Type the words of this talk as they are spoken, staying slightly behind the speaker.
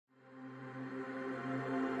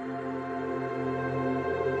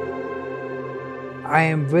I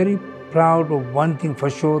am very proud of one thing for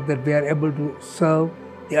sure, that we are able to serve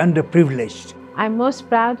the underprivileged. I'm most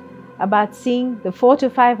proud about seeing the 400 to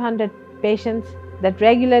 500 patients that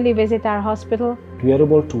regularly visit our hospital. We are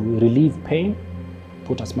able to relieve pain,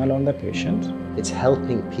 put a smile on the patient. It's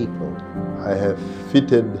helping people. I have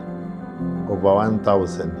fitted over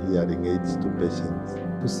 1,000 hearing aids to patients.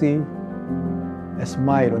 To see a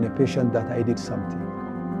smile on a patient that I did something.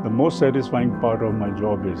 The most satisfying part of my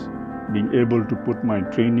job is being able to put my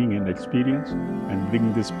training and experience and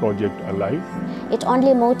bring this project alive. It only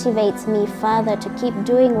motivates me further to keep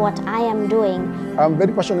doing what I am doing. I'm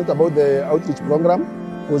very passionate about the outreach program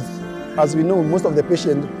because, as we know, most of the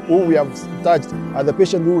patients who we have touched are the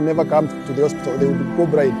patients who will never come to the hospital. They will go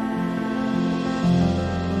blind.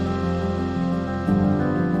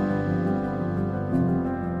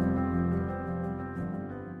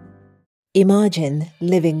 Imagine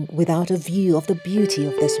living without a view of the beauty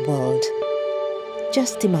of this world.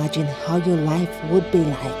 Just imagine how your life would be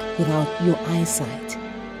like without your eyesight.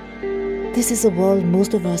 This is a world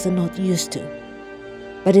most of us are not used to,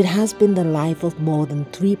 but it has been the life of more than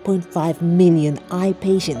 3.5 million eye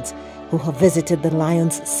patients who have visited the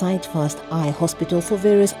Lions Sightfast Eye Hospital for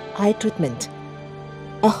various eye treatment.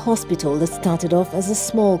 A hospital that started off as a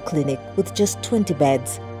small clinic with just 20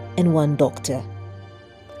 beds and one doctor.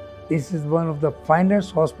 This is one of the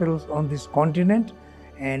finest hospitals on this continent,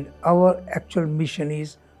 and our actual mission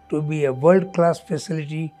is to be a world-class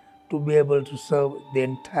facility to be able to serve the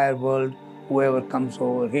entire world, whoever comes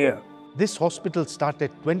over here. This hospital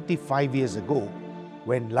started 25 years ago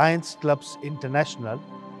when Lions Clubs International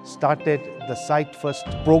started the Sight First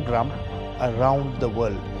program around the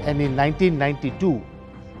world. And in 1992,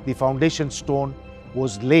 the foundation stone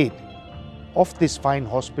was laid of this fine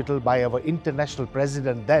hospital by our international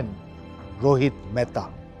president then, Rohit Mehta.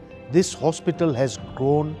 This hospital has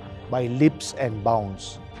grown by leaps and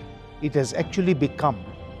bounds. It has actually become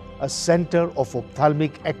a center of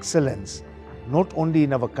ophthalmic excellence, not only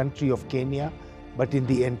in our country of Kenya, but in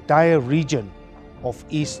the entire region of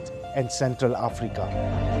East and Central Africa.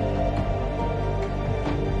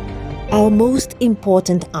 Our most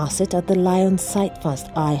important asset at the Lions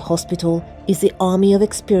Sightfast Eye Hospital is the army of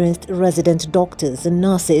experienced resident doctors and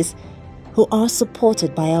nurses who are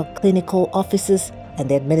supported by our clinical officers and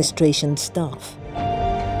the administration staff.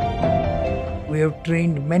 We have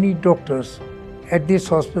trained many doctors at this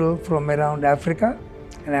hospital from around Africa,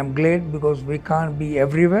 and I'm glad because we can't be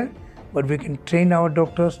everywhere, but we can train our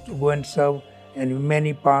doctors to go and serve in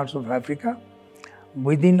many parts of Africa.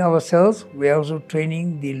 Within ourselves, we are also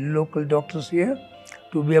training the local doctors here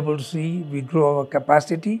to be able to see we grow our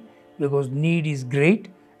capacity, because need is great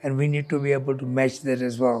and we need to be able to match that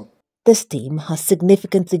as well. This team has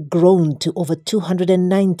significantly grown to over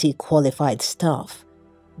 290 qualified staff.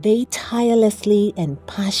 They tirelessly and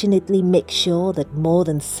passionately make sure that more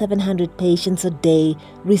than 700 patients a day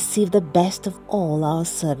receive the best of all our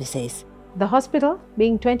services. The hospital,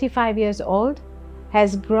 being 25 years old,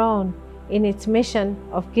 has grown in its mission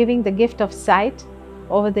of giving the gift of sight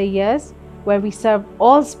over the years, where we serve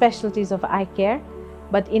all specialties of eye care.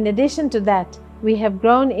 But in addition to that, we have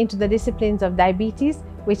grown into the disciplines of diabetes,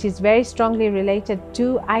 which is very strongly related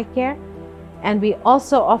to eye care, and we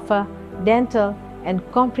also offer dental and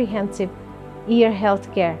comprehensive ear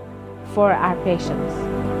health care for our patients.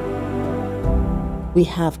 We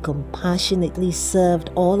have compassionately served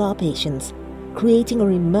all our patients, creating a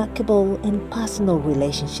remarkable and personal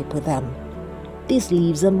relationship with them. This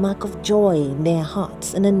leaves a mark of joy in their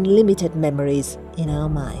hearts and unlimited memories in our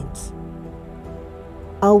minds.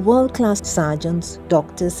 Our world-class surgeons,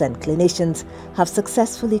 doctors and clinicians have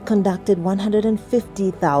successfully conducted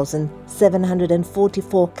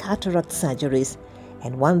 150,744 cataract surgeries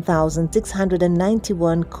and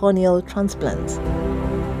 1,691 corneal transplants.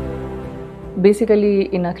 Basically,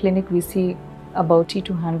 in a clinic we see about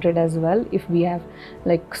 200 as well if we have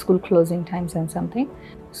like school closing times and something.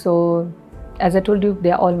 So as I told you,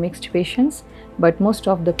 they are all mixed patients, but most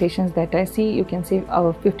of the patients that I see, you can say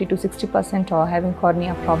our 50 to 60% are having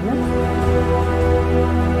cornea problems.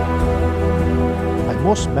 My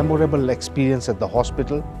most memorable experience at the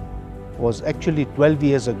hospital was actually 12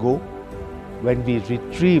 years ago when we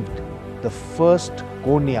retrieved the first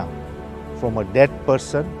cornea from a dead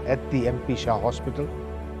person at the MP Shah Hospital.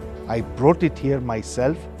 I brought it here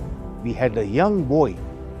myself. We had a young boy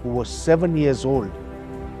who was 7 years old,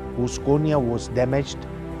 whose cornea was damaged,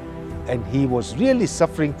 and he was really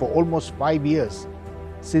suffering for almost 5 years,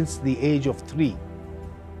 since the age of 3.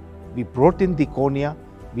 We brought in the cornea,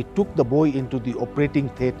 we took the boy into the operating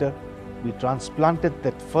theatre, we transplanted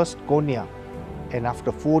that first cornea, and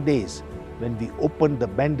after 4 days, when we opened the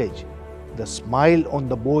bandage, the smile on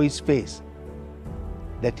the boy's face,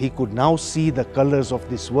 that he could now see the colors of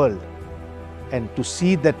this world. And to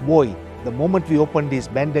see that boy, the moment we opened his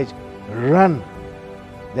bandage, run,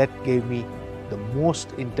 that gave me the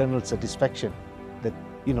most internal satisfaction that,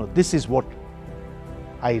 you know, this is what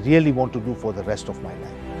I really want to do for the rest of my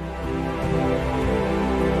life.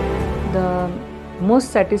 The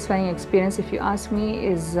most satisfying experience, if you ask me,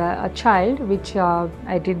 is a child which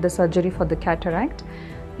I did the surgery for the cataract.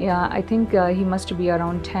 Yeah, I think he must be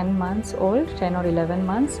around 10 months old, 10 or 11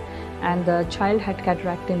 months, and the child had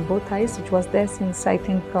cataract in both eyes, which was there since I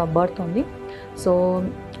think birth only. So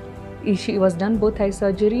she was done both eye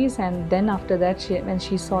surgeries, and then after that when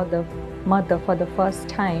she saw the mother for the first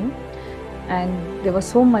time, and they were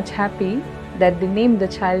so much happy that they named the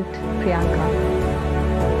child Priyanka.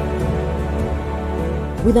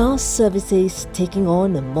 With our services taking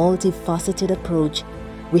on a multifaceted approach,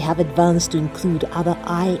 we have advanced to include other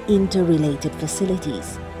eye interrelated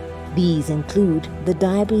facilities. These include the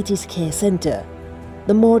Diabetes Care Center,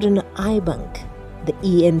 the Modern Eye Bank, the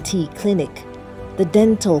ENT Clinic, the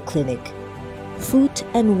Dental Clinic, Foot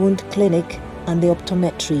and Wound Clinic, and the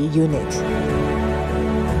Optometry Unit.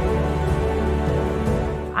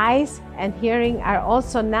 Eyes and hearing are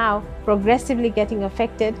also now progressively getting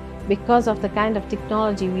affected because of the kind of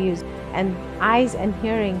technology we use. And eyes and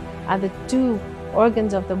hearing are the two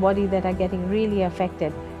organs of the body that are getting really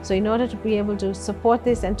affected. So in order to be able to support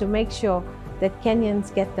this and to make sure that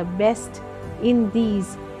Kenyans get the best in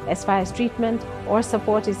these as far as treatment or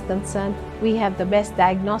support is concerned, we have the best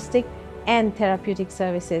diagnostic and therapeutic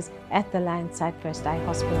services at the Lions Sight First Eye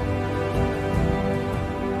Hospital.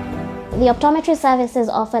 The optometry services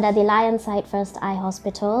offered at the Lions Sight First Eye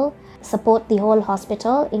Hospital support the whole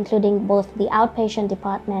hospital, including both the outpatient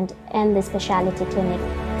department and the specialty clinic.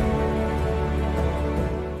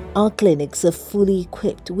 Our clinics are fully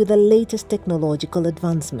equipped with the latest technological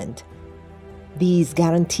advancement. These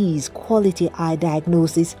guarantees quality eye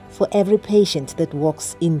diagnosis for every patient that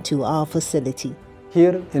walks into our facility.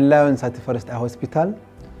 Here in Lions Sight First Eye Hospital,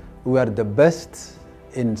 we are the best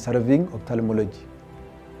in serving ophthalmology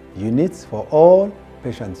units for all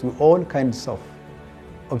patients with all kinds of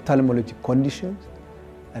ophthalmology conditions,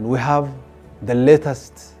 and we have the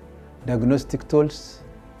latest diagnostic tools,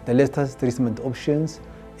 the latest treatment options,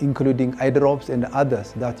 including eye drops and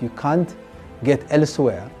others that you can't get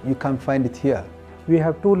elsewhere. You can find it here. We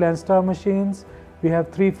have 2 Lenstar machines, we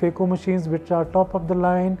have 3 phaco machines which are top of the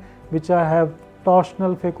line, which have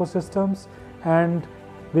torsional phaco systems and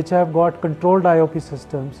which have got controlled IOP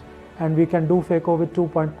systems, and we can do phaco with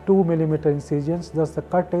 2.2 millimeter incisions, thus the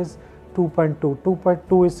cut is 2.2.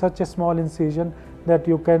 2.2 is such a small incision that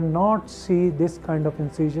you cannot see this kind of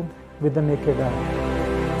incision with the naked eye.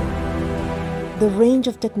 The range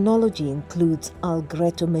of technology includes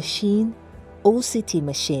Algretto machine, OCT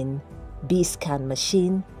machine, B-scan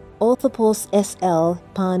machine, Orthopos SL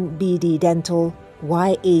Pan BD dental,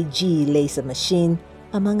 YAG laser machine,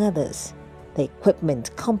 among others. The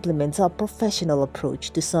equipment complements our professional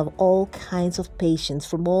approach to serve all kinds of patients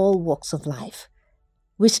from all walks of life.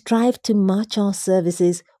 We strive to match our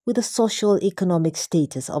services with the socio-economic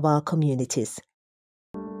status of our communities.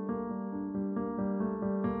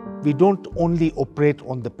 We don't only operate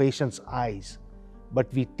on the patient's eyes,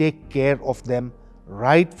 but we take care of them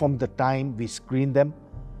right from the time we screen them.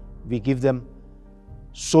 We give them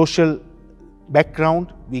social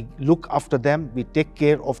background, we look after them, we take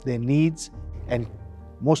care of their needs, and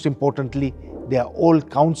most importantly, they are all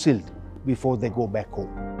counseled before they go back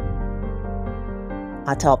home.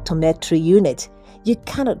 At our optometry unit, you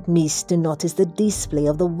cannot miss to notice the display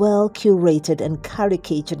of the well-curated and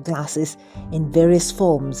caricatured glasses in various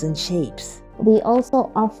forms and shapes. We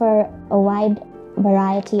also offer a wide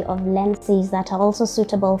variety of lenses that are also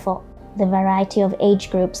suitable for the variety of age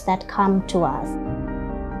groups that come to us.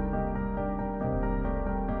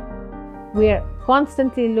 We are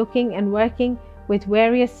constantly looking and working with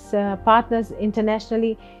various partners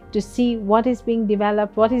internationally to see what is being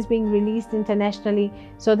developed, what is being released internationally,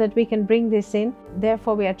 so that we can bring this in.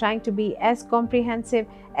 Therefore, we are trying to be as comprehensive,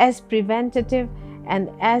 as preventative, and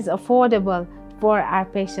as affordable for our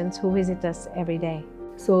patients who visit us every day.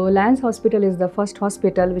 So Lions Hospital is the first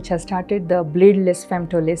hospital which has started the bleedless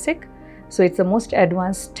femto LASIK. So it's the most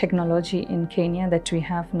advanced technology in Kenya that we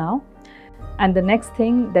have now. And the next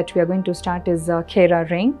thing that we are going to start is Kera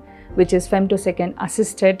ring, which is femtosecond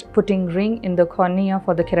assisted putting ring in the cornea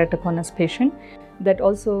for the keratoconus patient. That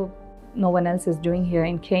also no one else is doing here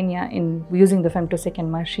in Kenya in using the femtosecond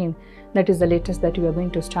machine. That is the latest that we are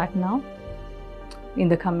going to start now in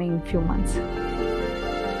the coming few months.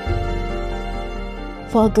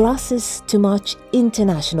 For our glasses to match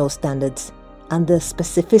international standards and the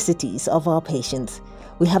specificities of our patients,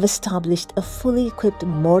 we have established a fully equipped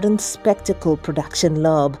modern spectacle production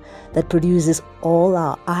lab that produces all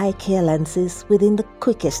our eye care lenses within the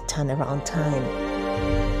quickest turnaround time.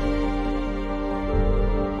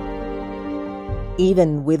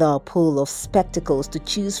 Even with our pool of spectacles to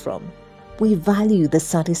choose from, we value the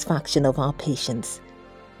satisfaction of our patients.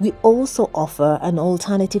 We also offer an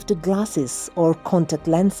alternative to glasses or contact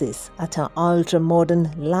lenses at our ultra-modern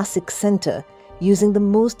LASIK center, using the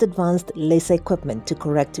most advanced laser equipment to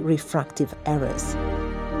correct refractive errors.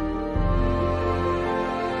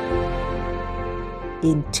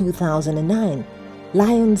 In 2009,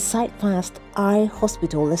 Lion Sightfast Eye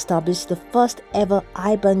Hospital established the first ever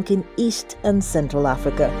eye bank in East and Central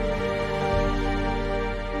Africa.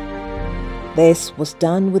 This was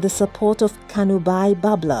done with the support of Kanubai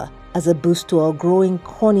Babla as a boost to our growing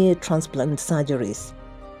cornea transplant surgeries.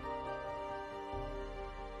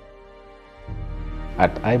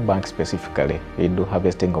 At iBank specifically, we do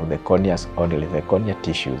harvesting of the corneas only, the cornea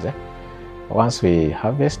tissues. Once we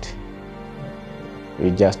harvest,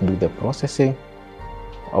 we just do the processing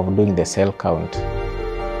of doing the cell count.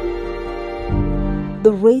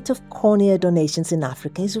 The rate of cornea donations in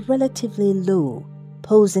Africa is relatively low,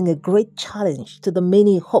 posing a great challenge to the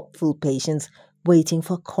many hopeful patients waiting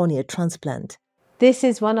for cornea transplant. This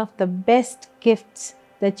is one of the best gifts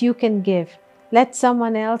that you can give. Let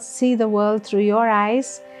someone else see the world through your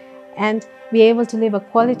eyes and be able to live a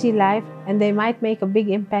quality life, and they might make a big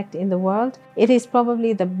impact in the world. It is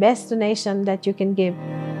probably the best donation that you can give.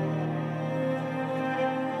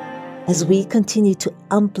 As we continue to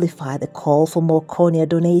amplify the call for more cornea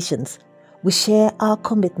donations, we share our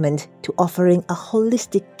commitment to offering a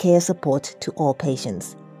holistic care support to all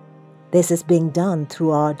patients. This is being done through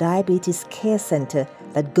our Diabetes Care Center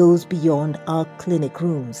that goes beyond our clinic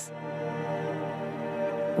rooms.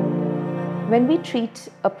 When we treat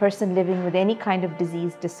a person living with any kind of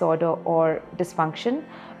disease, disorder, or dysfunction,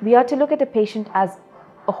 we are to look at a patient as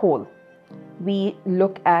a whole. We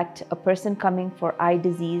look at a person coming for eye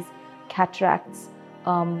disease, cataracts,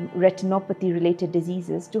 retinopathy-related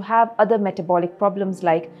diseases, to have other metabolic problems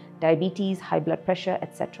like diabetes, high blood pressure,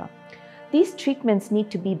 etc. These treatments need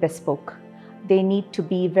to be bespoke. They need to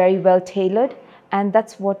be very well tailored, and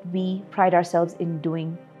that's what we pride ourselves in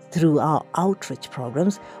doing. Through our outreach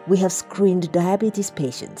programs, we have screened diabetes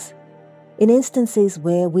patients. In instances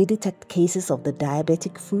where we detect cases of the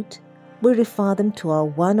diabetic foot, we refer them to our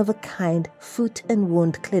one-of-a-kind foot and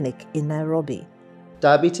wound clinic in Nairobi.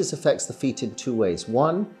 Diabetes affects the feet in two ways.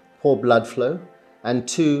 One, poor blood flow, and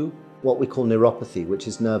two, what we call neuropathy, which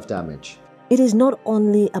is nerve damage. It is not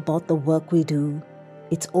only about the work we do,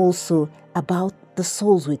 it's also about the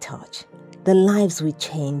souls we touch, the lives we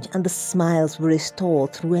change, and the smiles we restore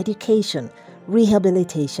through education,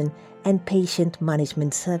 rehabilitation, and patient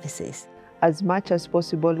management services. As much as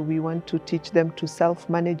possible, we want to teach them to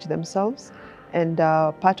self-manage themselves, and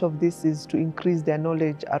part of this is to increase their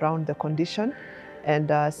knowledge around the condition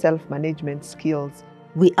and self-management skills.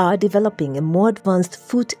 We are developing a more advanced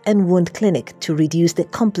foot and wound clinic to reduce the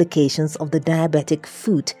complications of the diabetic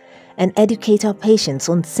foot and educate our patients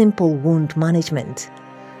on simple wound management.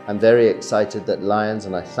 I'm very excited that Lions,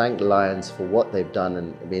 and I thank Lions for what they've done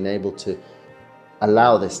and being able to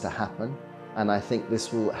allow this to happen. And I think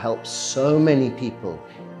this will help so many people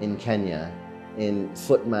in Kenya in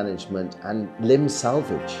foot management and limb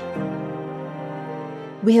salvage.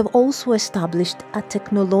 We have also established a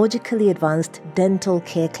technologically advanced dental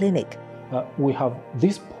care clinic. We have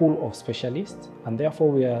this pool of specialists, and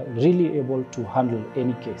therefore we are really able to handle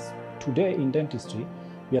any case. Today in dentistry,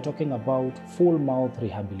 we are talking about full mouth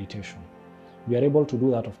rehabilitation. We are able to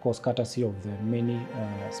do that, of course, courtesy of the many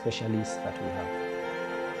specialists that we have.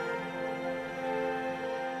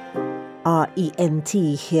 Our ENT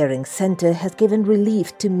Hearing Center has given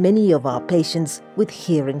relief to many of our patients with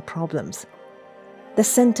hearing problems. The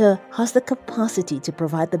center has the capacity to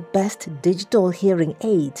provide the best digital hearing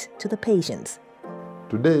aids to the patients.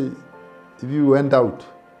 Today, if you went out,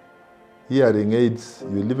 hearing aids,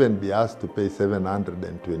 you'll even be asked to pay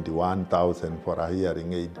 721,000 for a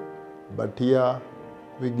hearing aid. But here,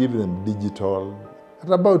 we give them digital at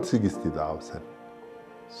about 60,000.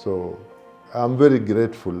 So I'm very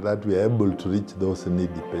grateful that we are able to reach those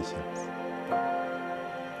needy patients.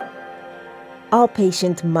 Our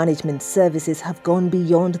patient management services have gone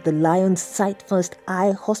beyond the Lions Sightfast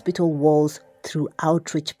Eye Hospital walls through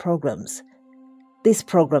outreach programs. These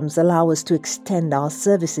programs allow us to extend our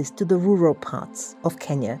services to the rural parts of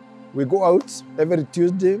Kenya. We go out every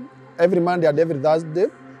Tuesday, every Monday and every Thursday.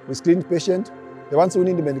 We screen patients The ones who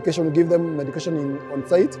need medication, we give them medication on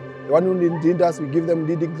site. The ones who need readers, we give them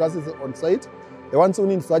reading classes on site. The ones who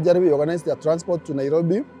need surgery, we organize their transport to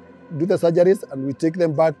Nairobi, do the surgeries, and we take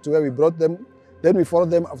them back to where we brought them. Then we follow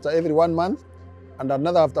them after every 1 month, and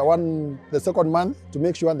another after the second month, to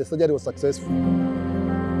make sure the surgery was successful.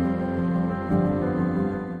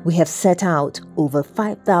 We have set out over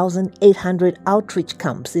 5,800 outreach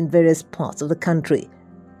camps in various parts of the country.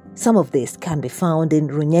 Some of these can be found in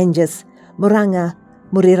Runyenjes, Muranga,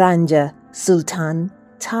 Muriranja, Sultan,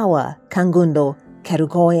 Tawa, Kangundo,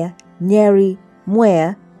 Kerugoya, Nyeri,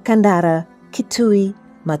 Mwea, Kandara, Kitui,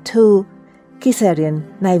 Matu, Kiserian,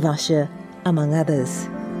 Naivasha, among others.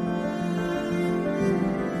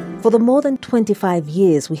 For the more than 25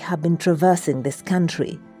 years we have been traversing this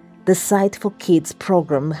country, the Sight for Kids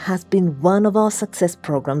program has been one of our success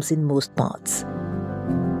programs in most parts.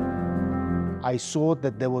 I saw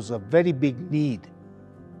that there was a very big need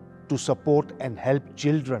to support and help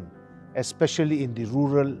children, especially in the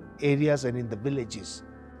rural areas and in the villages.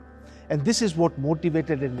 And this is what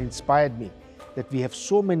motivated and inspired me, that we have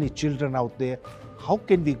so many children out there. How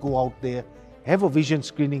can we go out there, have a vision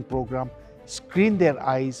screening program, screen their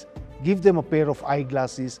eyes, give them a pair of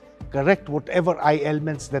eyeglasses, correct whatever eye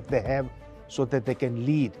ailments that they have, so that they can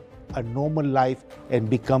lead a normal life and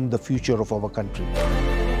become the future of our country.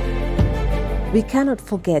 We cannot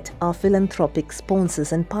forget our philanthropic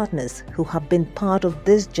sponsors and partners who have been part of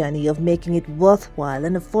this journey of making it worthwhile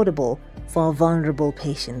and affordable for our vulnerable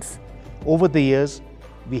patients. Over the years,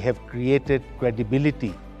 we have created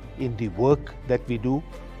credibility in the work that we do,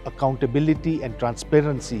 accountability and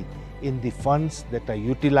transparency in the funds that are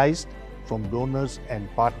utilized from donors and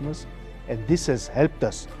partners, and this has helped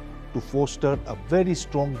us to foster a very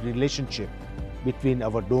strong relationship between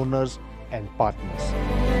our donors and partners.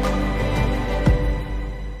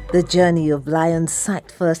 The journey of Lions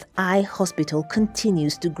Sight First Eye Hospital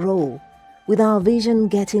continues to grow, with our vision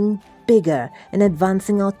getting bigger and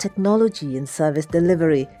advancing our technology and service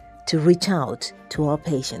delivery to reach out to our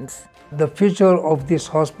patients. The future of this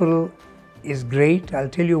hospital is great. I'll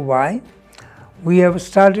tell you why. We have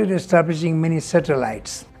started establishing many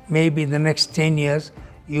satellites. Maybe in the next 10 years,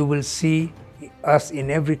 you will see us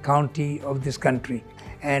in every county of this country.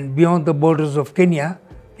 And beyond the borders of Kenya,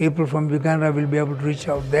 people from Uganda will be able to reach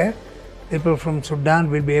out there. People from Sudan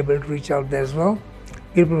will be able to reach out there as well.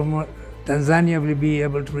 People from Tanzania will be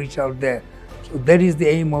able to reach out there. So that is the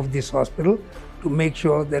aim of this hospital, to make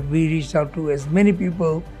sure that we reach out to as many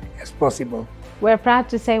people as possible. We're proud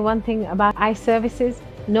to say one thing about eye services.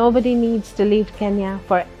 Nobody needs to leave Kenya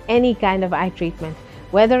for any kind of eye treatment.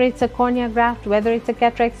 Whether it's a cornea graft, whether it's a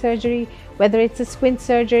cataract surgery, whether it's a squint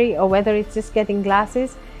surgery, or whether it's just getting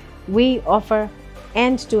glasses, we offer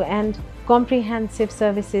end-to-end comprehensive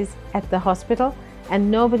services at the hospital, and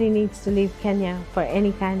nobody needs to leave Kenya for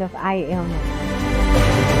any kind of eye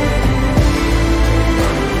ailment.